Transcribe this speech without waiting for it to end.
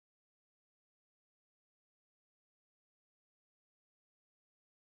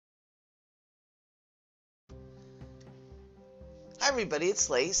Hi everybody, it's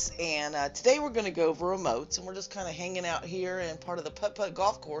Lace, and today we're going to go over emotes, and we're just kind of hanging out here in part of the putt-putt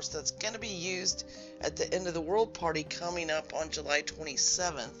golf course that's going to be used at the end of the world party coming up on July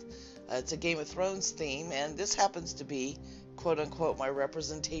 27th. It's a Game of Thrones theme, and this happens to be, quote-unquote, my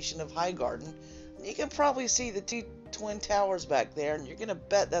representation of Highgarden. You can probably see the two twin towers back there, and you're going to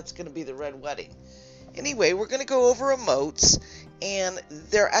bet that's going to be the Red Wedding. Anyway, we're going to go over emotes, and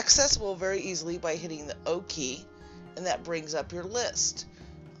they're accessible very easily by hitting the O key, and that brings up your list.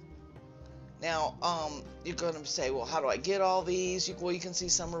 Now, you're going to say, well, how do I get all these? You can see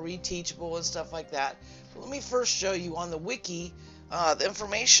some are reteachable and stuff like that. But let me first show you on the wiki the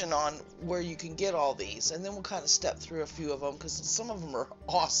information on where you can get all these, and then we'll kind of step through a few of them because some of them are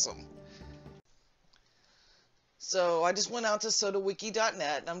awesome. So I just went out to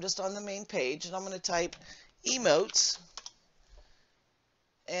sotawiki.net, and I'm just on the main page, and I'm going to type emotes.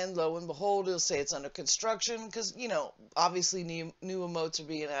 And lo and behold, it'll say it's under construction because, you know, obviously new emotes are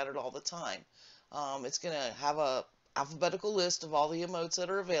being added all the time. It's going to have a alphabetical list of all the emotes that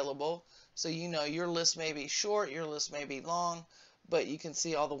are available. So, you know, your list may be short, your list may be long, but you can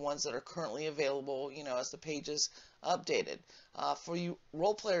see all the ones that are currently available, you know, as the page is updated. For you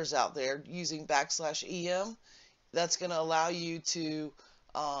role players out there using \EM, that's going to allow you to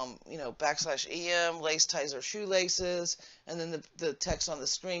you know, \EM, lace ties or shoelaces, and then the text on the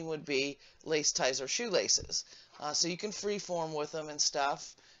screen would be lace ties or shoelaces. So you can freeform with them and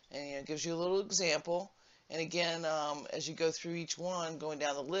stuff, and you know, it gives you a little example. And again, as you go through each one, going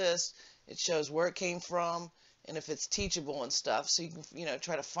down the list, it shows where it came from and if it's teachable and stuff. So you can, you know,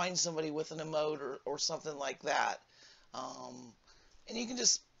 try to find somebody with an emote or something like that. And you can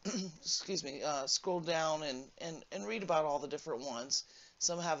just excuse me, scroll down and read about all the different ones.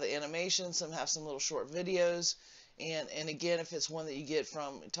 Some have the animation, some have some little short videos, and again, if it's one that you get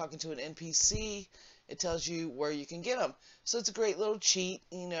from talking to an NPC, it tells you where you can get them. So it's a great little cheat.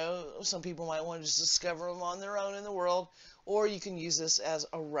 You know, some people might want to just discover them on their own in the world, or you can use this as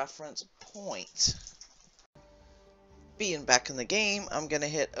a reference point. Being back in the game, I'm going to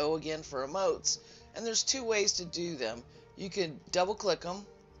hit O again for emotes, and there's two ways to do them. You can double click them,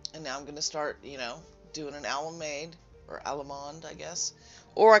 and now I'm going to start, you know, doing an Alamade, or Alamond, I guess.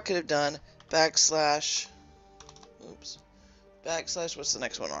 Or I could have done \, oops, \, what's the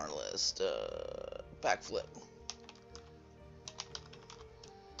next one on our list? Backflip.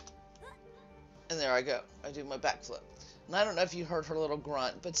 And there I go. I do my backflip. And I don't know if you heard her little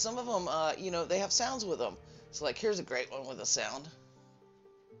grunt, but some of them, you know, they have sounds with them. So, like, here's a great one with a sound.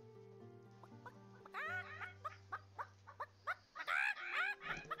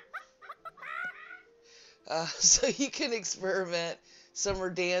 So you can experiment. Some are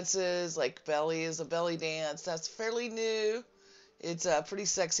dances, like belly is a belly dance. That's fairly new. It's pretty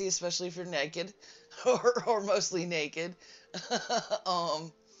sexy, especially if you're naked or mostly naked.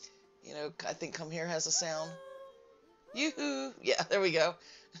 You know, I think Come Here has a sound. Yoo-hoo! Yeah, there we go.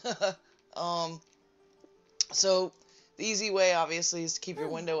 So the easy way, obviously, is to keep your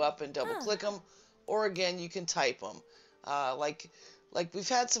window up and double click them, or again, you can type them. Like we've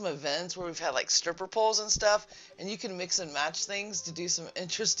had some events where we've had like stripper poles and stuff, and you can mix and match things to do some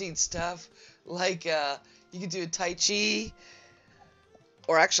interesting stuff. Like you could do a Tai Chi,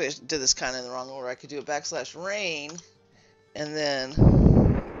 or actually I did this kind of in the wrong order. I could do a \rain, and then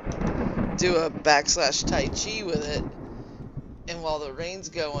do a \Tai Chi with it. And while the rain's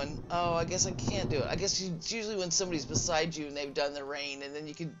going, oh, I guess I can't do it. I guess it's usually when somebody's beside you and they've done the rain, and then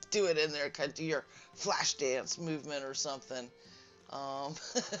you can do it in there, kind of do your flash dance movement or something.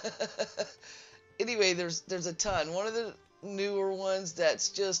 Anyway, there's a ton. One of the newer ones that's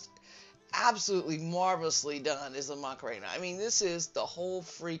just absolutely marvelously done is the Macarena. I mean, this is the whole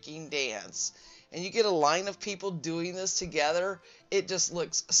freaking dance. And you get a line of people doing this together, it just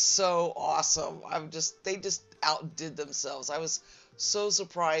looks so awesome. They just outdid themselves. I was so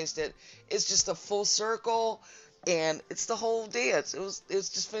surprised at it's just a full circle, and it's the whole dance. It's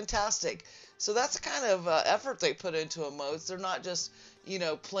just fantastic. So that's the kind of effort they put into emotes. They're not just, you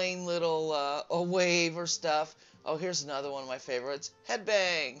know, plain little a wave or stuff. Oh, here's another one of my favorites.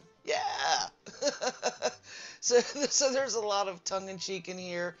 Headbang. Yeah. So there's a lot of tongue-in-cheek in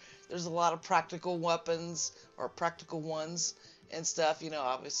here. There's a lot of practical weapons or practical ones and stuff. You know,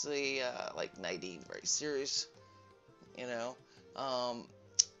 obviously, like Nadine, very serious. You know,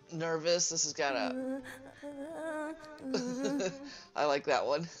 nervous. This has got a. I like that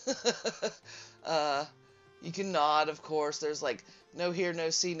one. You can nod, of course. There's like no hear, no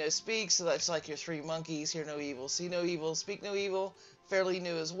see, no speak. So that's like your three monkeys. Hear no evil, see no evil, speak no evil. Fairly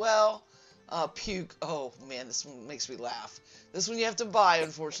new as well. Puke. Oh man, this one makes me laugh. This one you have to buy,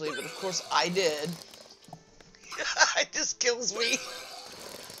 unfortunately, but of course I did. It just kills me.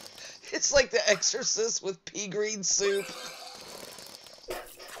 It's like The Exorcist with pea green soup.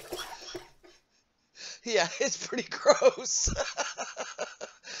 Yeah, it's pretty gross.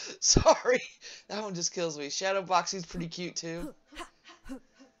 Sorry. That one just kills me. Shadow Boxy's pretty cute too.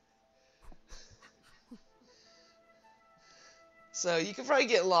 So you can probably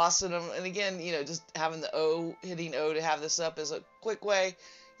get lost in them. And again, just having the hitting O to have this up is a quick way.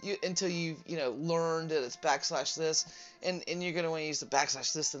 Until you've, learned that it's backslash this. And you're going to want to use the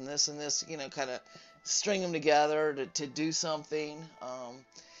backslash this and this and this, kind of string them together to do something.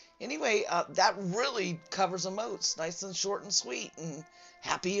 Anyway, that really covers emotes. Nice and short and sweet and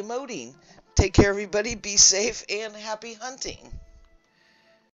happy emoting. Take care, everybody. Be safe and happy hunting.